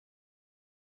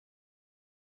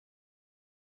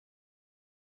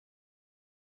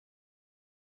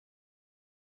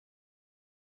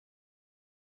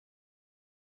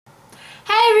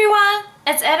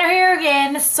It's Anna here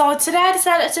again. So today I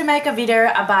decided to make a video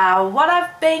about what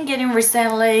I've been getting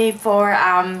recently for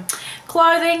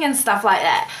clothing and stuff like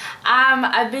that.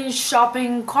 I've been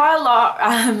shopping quite a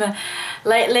lot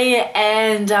lately,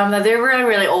 and they're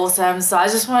really awesome, so I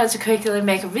just wanted to quickly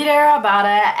make a video about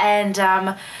it. And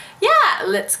yeah,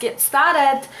 let's get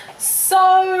started.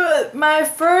 So my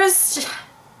first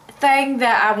thing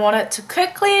that I wanted to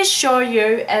quickly show you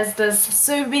is this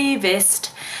Subi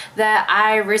vest that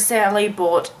I recently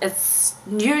bought. It's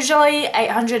usually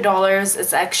 $800.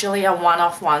 It's actually a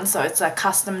one-off one, so it's a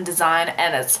custom design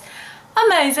and it's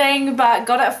amazing, but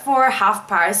got it for half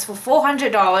price for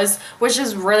 $400, which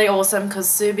is really awesome because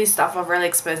Subi stuff are really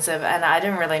expensive, and I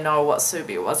didn't really know what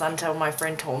Subi was until my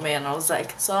friend told me, and I was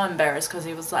like so embarrassed because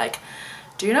he was like,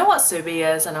 do you know what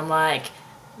Subi is? And I'm like,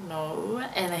 no.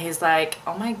 And he's like,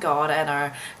 oh my god,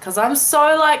 Anna, because I'm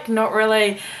so like not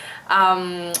really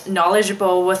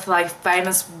knowledgeable with like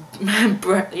famous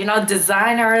you know,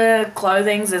 designer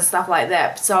clothings and stuff like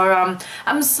that. So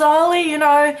I'm slowly, you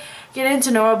know, getting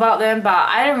to know about them, but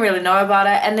I didn't really know about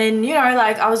it. And then, you know,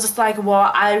 like I was just like,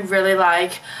 well, I really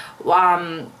like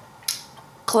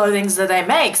clothings that they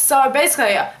make. So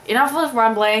basically, enough of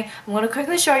rambling, I'm going to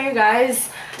quickly show you guys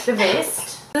the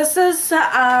vest. This is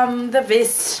the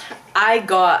vest I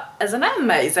got. Isn't it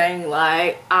amazing?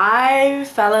 Like, I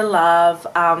fell in love.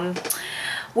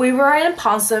 We were in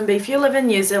Ponsonby. If you live in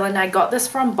New Zealand, I got this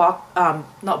from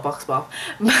not Box Bob,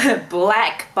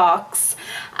 Black Box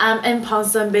in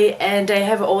Ponsonby, and they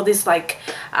have all these like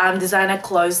designer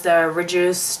clothes that are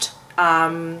reduced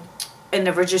in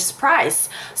the reduced price.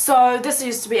 So this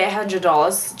used to be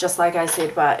 $800, just like I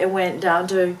said, but it went down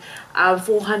to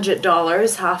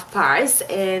 $400 half price.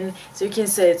 And so you can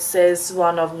see it says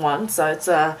one of one, so it's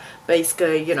a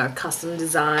basically, you know, custom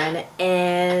design.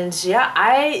 And yeah,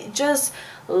 I just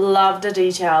love the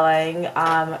detailing.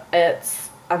 It's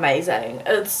amazing,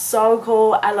 it's so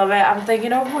cool, I love it. I'm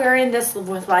thinking of wearing this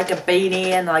with like a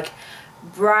beanie and like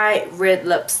bright red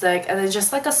lipstick, and then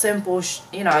just like a simple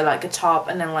you know, like a top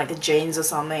and then like a jeans or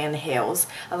something and heels.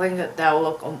 I think that will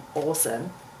look awesome.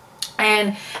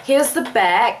 And here's the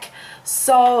back.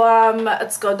 So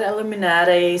it's got the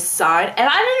Illuminati sign, and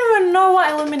I didn't even know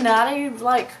what Illuminati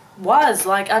like was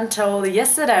like until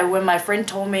yesterday when my friend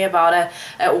told me about it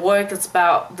at work. It's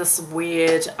about this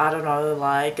weird, I don't know,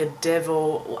 like a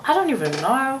devil, I don't even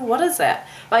know what is that,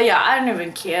 but yeah, I don't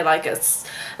even care. Like, it's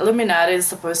Illuminati is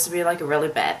supposed to be like a really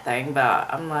bad thing,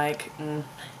 but I'm like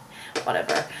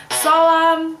whatever.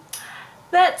 So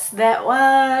that's that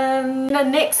one. The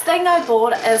next thing I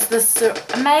bought is this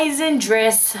amazing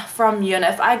dress from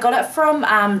Unif. I got it from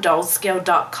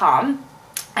dollscale.com,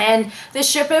 and the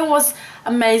shipping was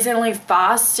amazingly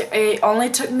fast. It only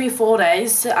took me 4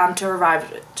 days to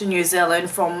arrive to New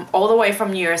Zealand from all the way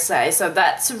from USA, so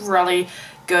that's really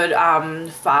good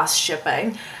fast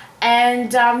shipping.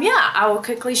 And yeah, I will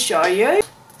quickly show you.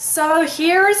 So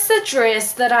here is the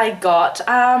dress that I got.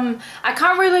 I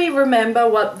can't really remember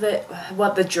what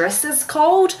the dress is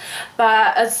called,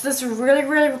 but it's this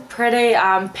really pretty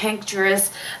pink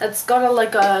dress. It's got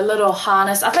like a little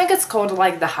harness. I think it's called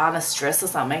like the harness dress or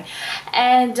something.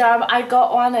 And I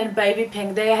got one in baby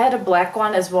pink. They had a black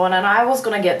one as well, and I was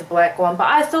gonna get the black one, but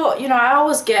I thought, you know, I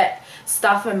always get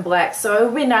stuff in black, so it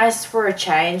would be nice for a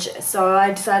change. So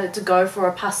I decided to go for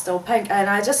a pastel pink, and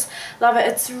I just love it.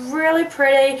 It's really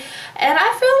pretty, and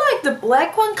I feel like the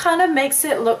black one kind of makes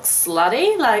it look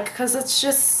slutty, like, because it's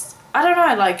just, I don't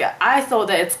know, like I thought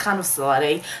that it's kind of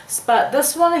slutty, but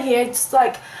this one here, it's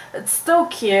like, it's still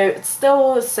cute, it's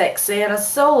still sexy, and it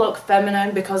still look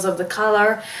feminine because of the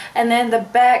color. And then the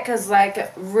back is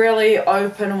like really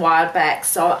open wide back,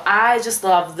 so I just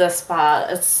love this part.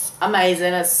 It's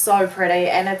amazing, it's so pretty,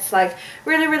 and it's like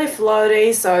really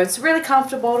floaty, so it's really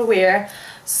comfortable to wear.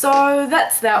 So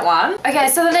that's that one. Okay,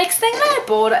 so the next thing that I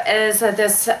bought is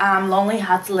this Lonely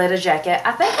Hearts leather jacket.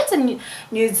 I think it's a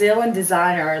New Zealand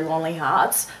designer, Lonely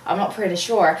Hearts, I'm not pretty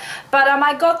sure, but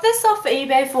I got this off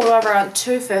eBay for around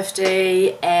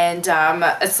 $2.50, and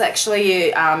it's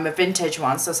actually a vintage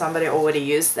one, so somebody already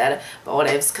used that, but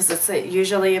whatever, because it's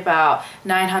usually about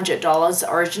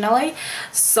 $900 originally.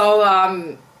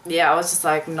 So yeah, I was just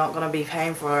like not gonna be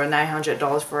paying for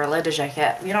 $900 for a leather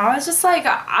jacket, you know. I was just like,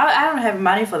 I don't have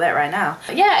money for that right now.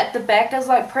 But yeah, at the back is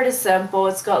like pretty simple.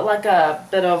 It's got like a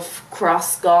bit of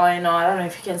cross going on. I don't know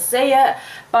if you can see it,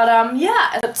 but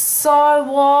yeah, it's so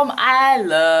warm. I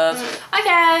love.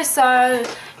 Okay, so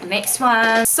Next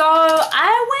one. So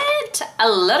I went a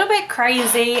little bit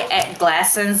crazy at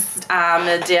Glasson's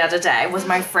the other day with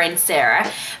my friend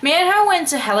Sarah. Me and her went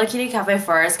to Hello Kitty Cafe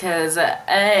first because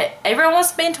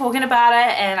everyone's been talking about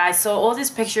it, and I saw all these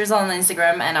pictures on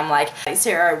Instagram, and I'm like, hey,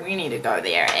 Sarah, we need to go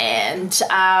there. And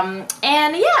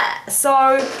yeah,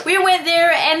 so we went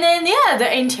there, and then yeah,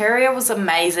 the interior was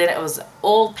amazing. It was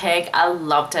all pink. I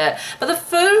loved it, but the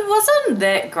food wasn't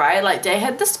that great. Like, they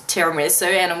had this tiramisu,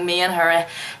 and me and her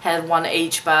had one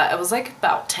each, but it was like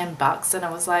about $10, and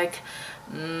I was like,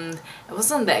 it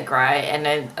wasn't that great, and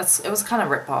then it was kind of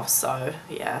rip-off. So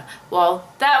yeah, well,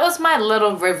 that was my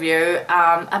little review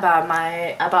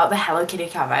about the Hello Kitty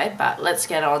Cafe, but let's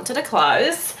get on to the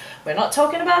clothes. We're not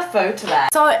talking about food today.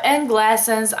 So in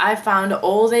Glassons, I found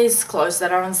all these clothes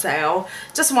that are on sale.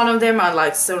 Just one of them are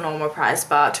like still normal price,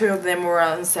 but two of them were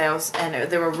on sales, and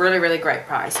they were really great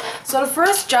price. So the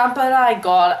first jumper that I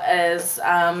got is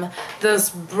this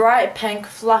bright pink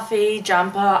fluffy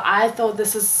jumper. I thought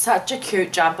this is such a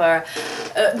cute jumper.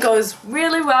 It goes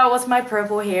really well with my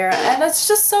purple hair, and it's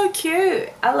just so cute.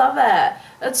 I love it.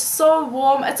 It's so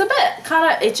warm. It's a bit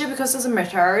kind of itchy because it's a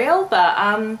material, but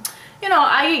you know,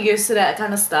 I get used to that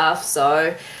kind of stuff.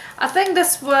 So I think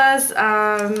this was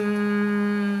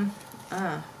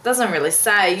doesn't really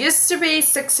say. It used to be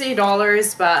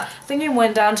 $60, but I think it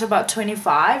went down to about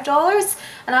 $25,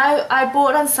 and I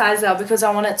bought on size L because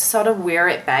I wanted to sort of wear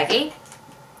it baggy,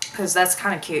 because that's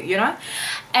kind of cute, you know.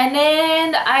 And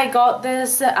then I got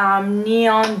this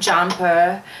neon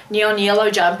yellow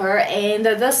jumper, and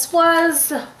this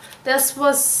was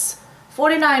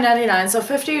 $49.99, so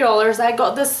 $50. I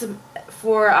got this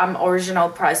for original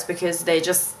price because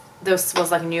this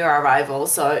was like new arrival,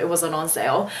 so it wasn't on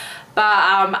sale. But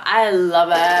I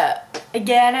love it.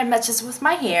 Again, it matches with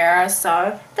my hair,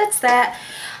 so that's that.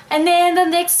 And then the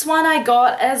next one I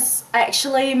got is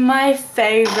actually my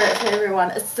favorite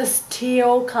one. It's this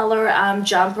teal color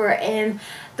jumper, and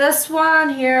this one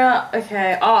here,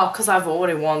 okay, because I've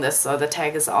already worn this, so the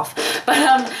tag is off.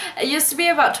 But it used to be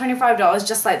about $25,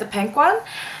 just like the pink one.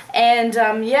 And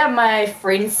yeah, my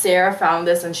friend Sarah found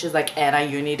this, and she's like, Anna,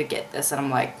 you need to get this. And I'm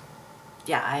like,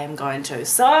 yeah, I am going to.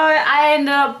 So I ended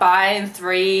up buying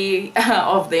 3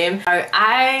 of them. So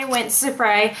I went to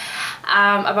Spray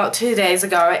about 2 days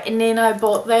ago, and then I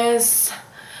bought this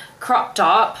crop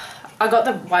top. I got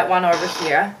the white one over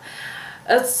here.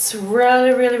 It's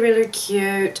really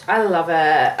cute. I love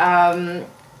it.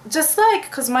 Just like,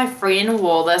 because my friend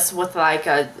wore this with like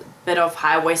a bit of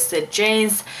high-waisted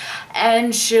jeans,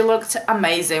 and she looked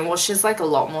amazing. Well, she's like a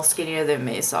lot more skinnier than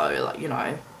me, so like, you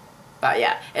know. But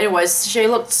yeah, anyways, she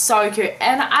looked so cute,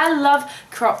 and I love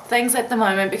crop things at the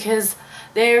moment because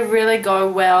they really go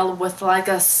well with like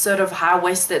a sort of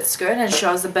high-waisted skirt, and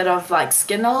shows a bit of like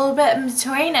skin a little bit in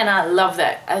between, and I love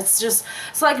that. It's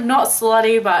like not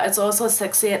slutty, but it's also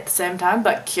sexy at the same time,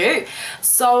 but cute.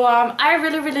 So I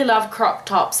really love crop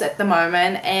tops at the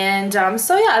moment, and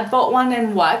so yeah, I bought one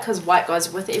in white because white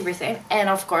goes with everything, and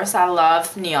of course I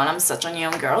love neon. I'm such a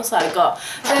neon girl, so I got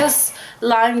this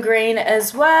lime green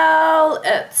as well.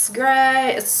 It's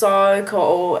great. It's so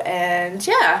cool, and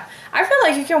yeah, I feel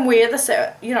like you can wear this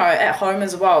you know, at home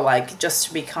as well, like just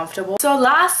to be comfortable. So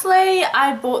lastly,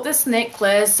 I bought this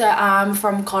necklace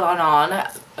from Cotton On.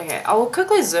 Okay, I will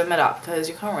quickly zoom it up because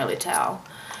you can't really tell.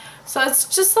 So it's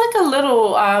just like a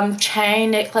little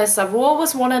chain necklace. I've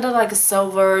always wanted like a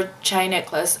silver chain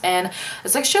necklace, and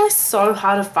it's actually so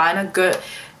hard to find a good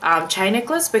chain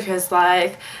necklace because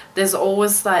like there's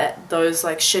always like those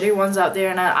like shitty ones out there,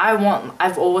 and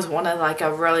I've always wanted like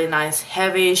a really nice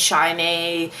heavy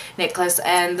shiny necklace,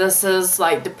 and this is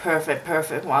like the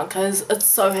perfect one because it's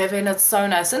so heavy and it's so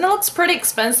nice, and it looks pretty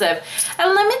expensive.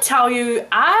 And let me tell you,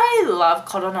 I love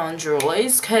Cotton On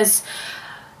jewelries because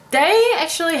they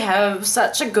actually have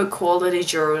such a good quality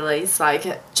jewelries. Like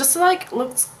it just like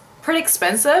looks pretty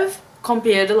expensive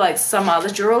compared to like some other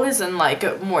jewelries in like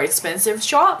a more expensive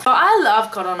shop. So I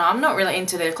love Cotton On. I'm not really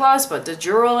into their clothes, but the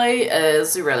jewelry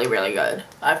is really good,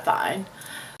 I find.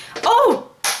 Oh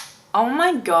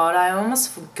my god, I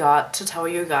almost forgot to tell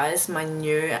you guys my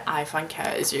new iPhone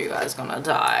case. You guys gonna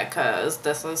die because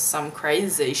this is some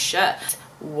crazy shit.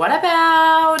 What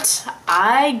about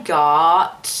I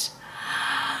got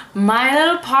My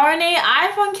Little Pony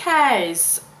iPhone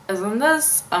case. Isn't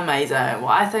this amazing? Well,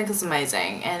 I think it's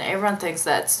amazing, and everyone thinks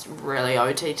that's really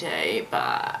OTT,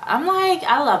 but I'm like,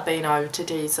 I love being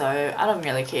OTT, so I don't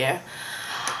really care.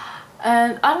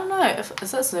 And I don't know,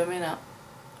 is that zooming up?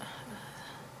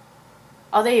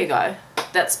 Oh, there you go.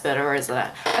 That's better, isn't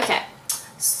it? Okay,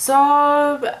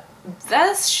 so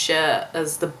this shit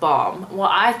is the bomb. Well,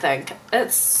 I think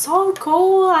it's so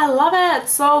cool. I love it.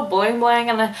 It's so bling bling,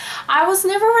 and I was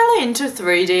never really into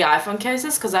 3D iPhone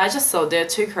cases because I just thought they're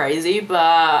too crazy,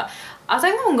 but I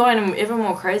think I'm going even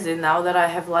more crazy now that I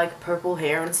have like purple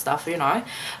hair and stuff, you know.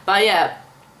 But yeah,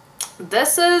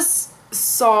 this is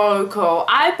so cool.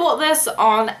 I bought this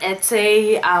on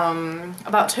Etsy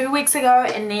about 2 weeks ago,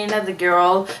 and Nina, the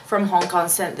girl from Hong Kong,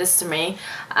 sent this to me.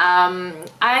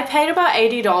 I paid about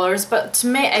 $80, but to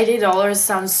me $80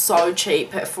 sounds so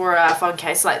cheap for a phone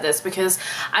case like this, because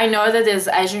I know that there's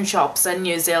Asian shops in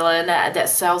New Zealand that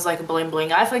sells like bling bling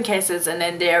iPhone cases, and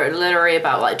then they're literally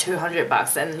about like 200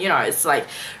 bucks, and you know, it's like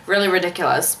really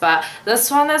ridiculous. But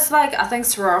this one is like, I think,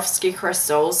 Swarovski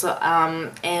crystals,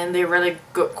 and they're really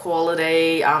good quality.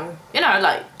 You know,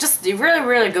 like just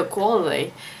really good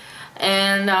quality,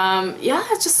 and yeah,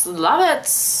 I just love it.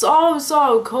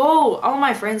 So cool. All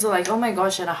my friends are like, oh my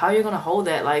gosh, Anna, how are you gonna hold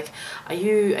it? Like, are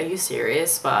you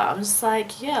serious? But I'm just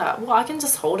like, yeah, well, I can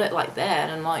just hold it like that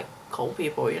and like call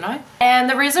people, you know. And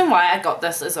the reason why I got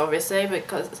this is obviously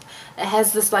because it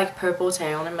has this like purple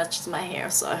tail and it matches my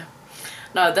hair. So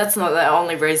no, that's not the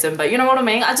only reason, but you know what I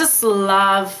mean. I just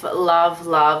love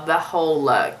the whole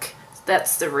look.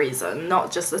 That's the reason,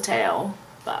 not just the tail.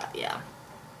 But yeah,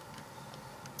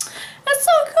 it's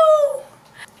so cool.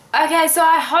 Okay, so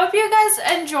I hope you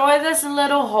guys enjoy this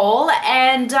little haul,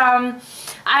 and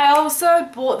I also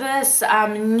bought this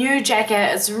new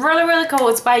jacket. It's really cool.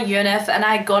 It's by Unif, and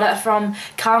I got it from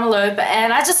Karmaloop,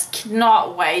 and I just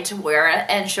cannot wait to wear it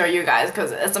and show you guys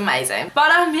because it's amazing.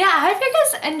 But yeah, I hope you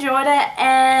guys enjoyed it,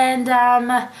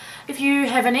 and if you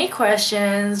have any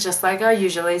questions, just like I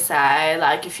usually say,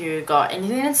 like if you got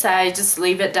anything to say, just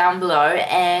leave it down below,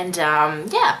 and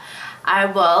yeah, I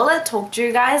will talk to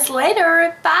you guys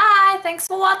later. Bye! Thanks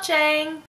for watching!